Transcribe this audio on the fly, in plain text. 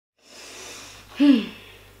Oh,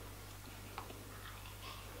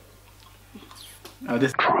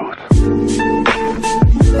 this.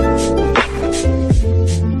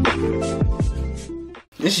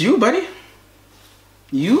 It's you, buddy.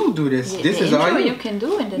 You do this. Yeah, this is all you can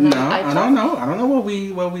do, and then no, I don't know. I don't know what we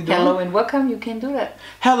do. Hello and welcome. You can do that.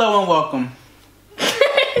 Hello and welcome.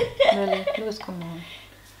 Really, Louis, come on.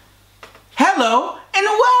 Hello and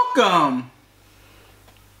welcome.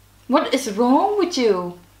 What is wrong with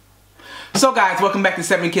you? So guys, welcome back to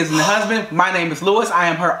 7 Kids and the Husband. My name is Louis. I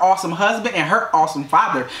am her awesome husband and her awesome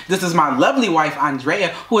father. This is my lovely wife,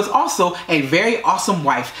 Andrea, who is also a very awesome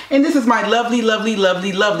wife. And this is my lovely, lovely,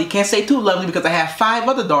 lovely, lovely. Can't say too lovely because I have 5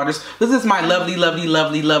 other daughters. This is my lovely, lovely,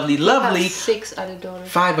 lovely, lovely, lovely. You have 6 other daughters.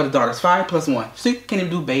 5 other daughters. 5 plus 1. See, can't even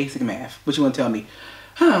do basic math. What you want to tell me?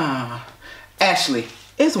 Ashley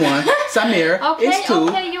is 1. Samir is 2.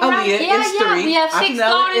 Okay, you're right. Aaliyah is 3. We have 6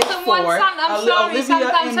 daughters and 1 son. I'm sorry. Olivia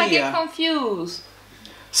Sometimes I and get Mia. confused.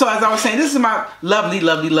 So as I was saying, this is my lovely,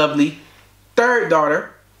 lovely, lovely third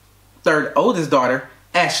oldest daughter,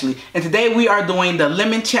 Ashley. And today we are doing the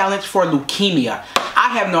lemon challenge for leukemia. I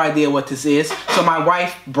have no idea what this is. So my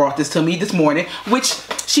wife brought this to me this morning, which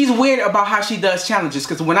she's weird about how she does challenges.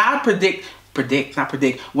 Because when I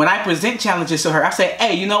when I present challenges to her, I say,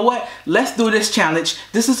 hey, you know what? Let's do this challenge.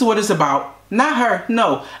 This is what it's about. Not her,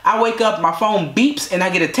 no. I wake up, my phone beeps, and I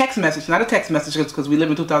get a text message. Not a text message because we live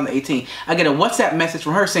in 2018. I get a WhatsApp message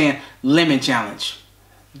from her saying, lemon challenge.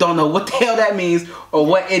 Don't know what the hell that means or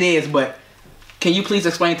what it is, but can you please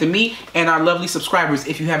explain to me and our lovely subscribers,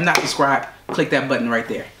 if you have not subscribed, click that button right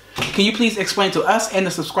there. Can you please explain to us and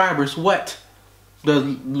the subscribers what the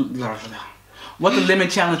lemon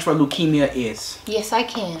challenge for leukemia is? Yes, I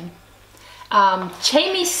can.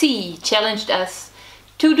 Jamie C challenged us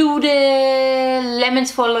to do the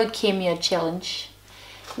Lemons for Leukemia challenge,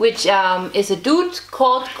 which is a dude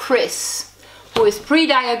called Chris, who is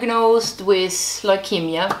pre-diagnosed with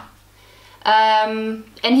leukemia. And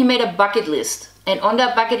he made a bucket list. And on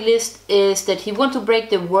that bucket list is that he wants to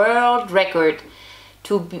break the world record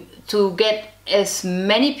to get as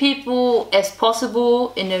many people as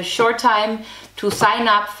possible in a short time to sign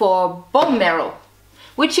up for bone marrow.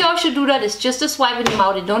 Which you all should do that. It's just a swipe in the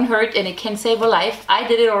mouth. It don't hurt and it can save a life. I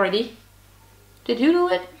did it already. Did you do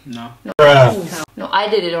it? No. No, I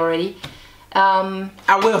did it already.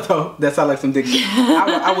 I will though. That sounds like some dick shit.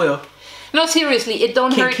 I will. No, seriously, it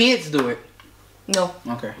don't hurt. Can kids do it? No.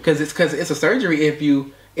 Okay. Because it's a surgery. If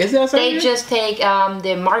you is that a surgery? They just take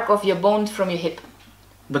the mark of your bones from your hip.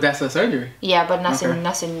 But that's a surgery. Yeah, but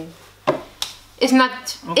nothing. It's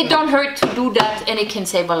not. Okay. It don't hurt to do that, and it can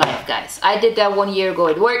save a life, guys. I did that 1 year ago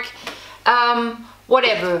at work.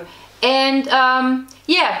 Whatever. And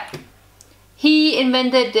yeah, he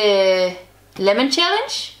invented the lemon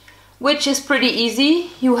challenge, which is pretty easy.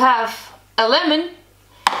 You have a lemon,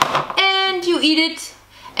 and you eat it.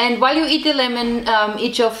 And while you eat the lemon,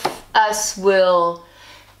 each of us will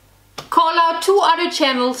call out 2 other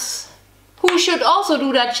channels who should also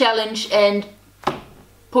do that challenge and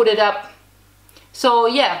put it up. So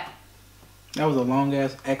yeah. That was a long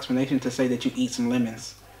ass explanation to say that you eat some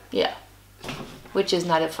lemons. Yeah. Which is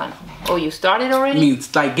not a fun. Oh, you started already? I mean,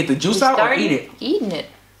 like get the juice out or eat it? Eating it.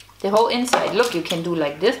 The whole inside. Look, you can do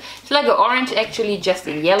like this. It's like an orange actually, just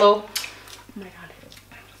in yellow. Oh my god.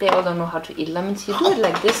 They all don't know how to eat lemons. You do it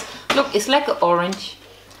like this. Look, it's like an orange.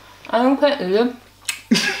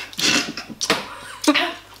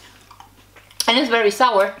 And it's very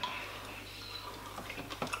sour.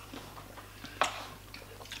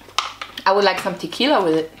 I would like some tequila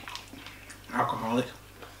with it. Alcoholic.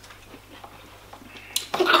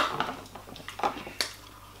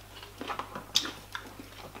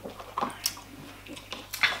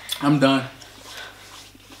 I'm done.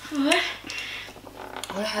 What?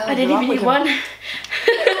 What the hell I didn't even eat one.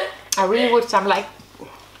 I really would like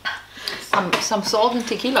some salt and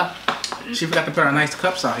tequila. She forgot to put our nice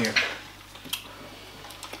cups out here.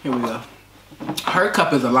 Here we go. Her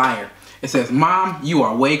cup is a liar. It says, Mom, you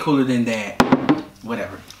are way cooler than Dad.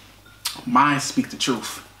 Whatever. Mine speak the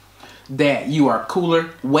truth. Dad, you are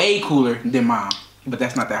cooler, way cooler than Mom. But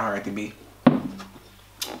that's not that hard to be.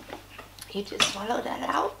 You just swallowed that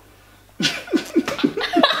out?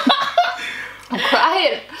 I'm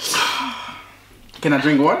crying. Can I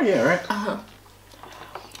drink water? Yeah, right? Uh-huh.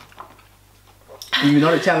 You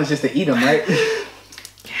know the challenge is to eat them, right?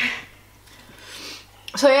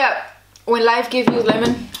 So yeah, when life gives you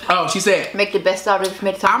lemon, oh, she said, make the best out of it.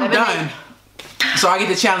 Make some I'm lemonade. done. So I get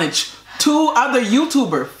to challenge 2 other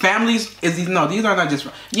YouTuber families. No, these are not just,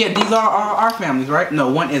 yeah, these are our families, right?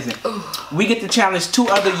 No, one isn't. We get to challenge 2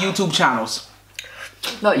 other YouTube channels.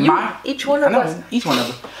 No, each one of us. Each one of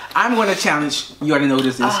us. I'm going to challenge, you already know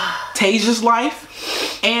this is, Tasia's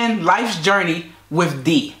life and Life's Journey with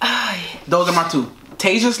D. Those are my two.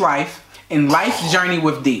 Tasia's life and Life's Journey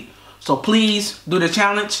with D. So please do the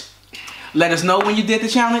challenge. Let us know when you did the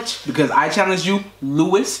challenge, because I challenged you,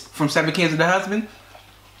 Lewis, from 7 Kids with a Husband.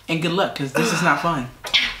 And good luck, because this is not fun.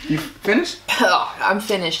 You finished? Oh, I'm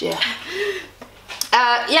finished, yeah.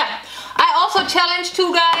 Yeah. I also challenged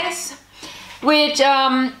 2 guys, which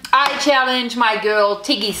I challenged my girl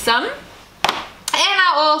Tiggy's son. And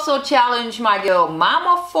I also challenged my girl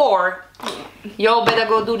Mama 4. Y'all better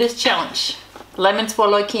go do this challenge. Lemons for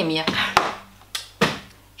leukemia.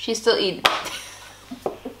 She's still eating.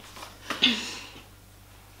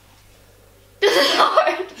 This is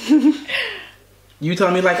hard. You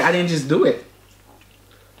told me like I didn't just do it.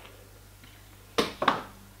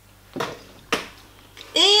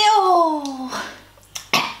 Ew.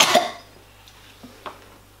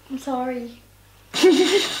 I'm sorry.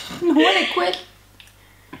 Wanna quit?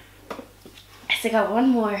 I still got one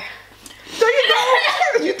more. No, you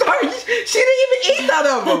don't. You thought she didn't even eat none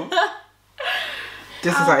of them.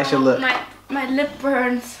 This is how it should look. My lip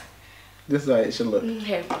burns. This is how it should look.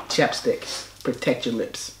 Okay. Chapstick. Protect your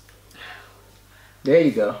lips. There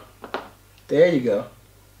you go. There you go.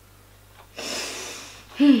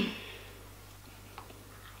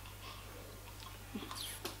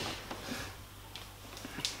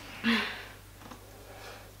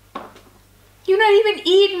 You're not even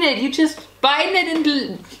eating it. You just biting it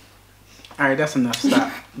and... Alright, that's enough.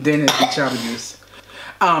 Stop. Then it's the child abuse.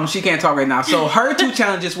 She can't talk right now. So her 2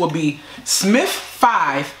 challenges will be Smith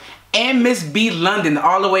 5 and Miss B London,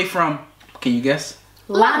 all the way from, can you guess?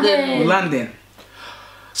 London. London.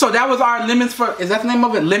 So that was our Lemons for, is that the name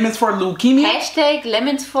of it? Lemons for Leukemia? Hashtag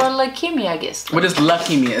lemons for leukemia, I guess. What is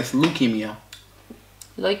leukemia? It's leukemia.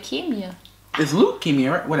 Leukemia. It's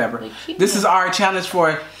leukemia, right? Whatever. Leukemia. This is our challenge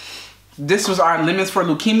for, this was our Lemons for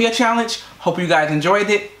Leukemia challenge. Hope you guys enjoyed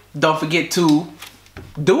it. Don't forget to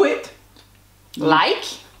do it. Like.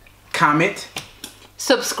 Comment.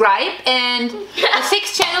 Subscribe. And the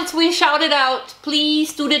 6 channels we shouted out,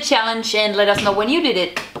 please do the challenge and let us know when you did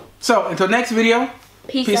it. So until next video.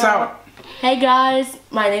 Peace out. Hey guys,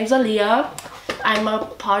 my name's Aaliyah. I'm a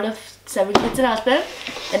part of 7 Kids and a Husband.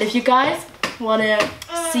 And if you guys want to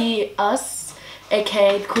see us,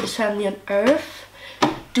 aka the coolest family on earth,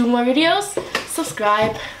 do more videos,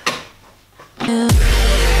 subscribe.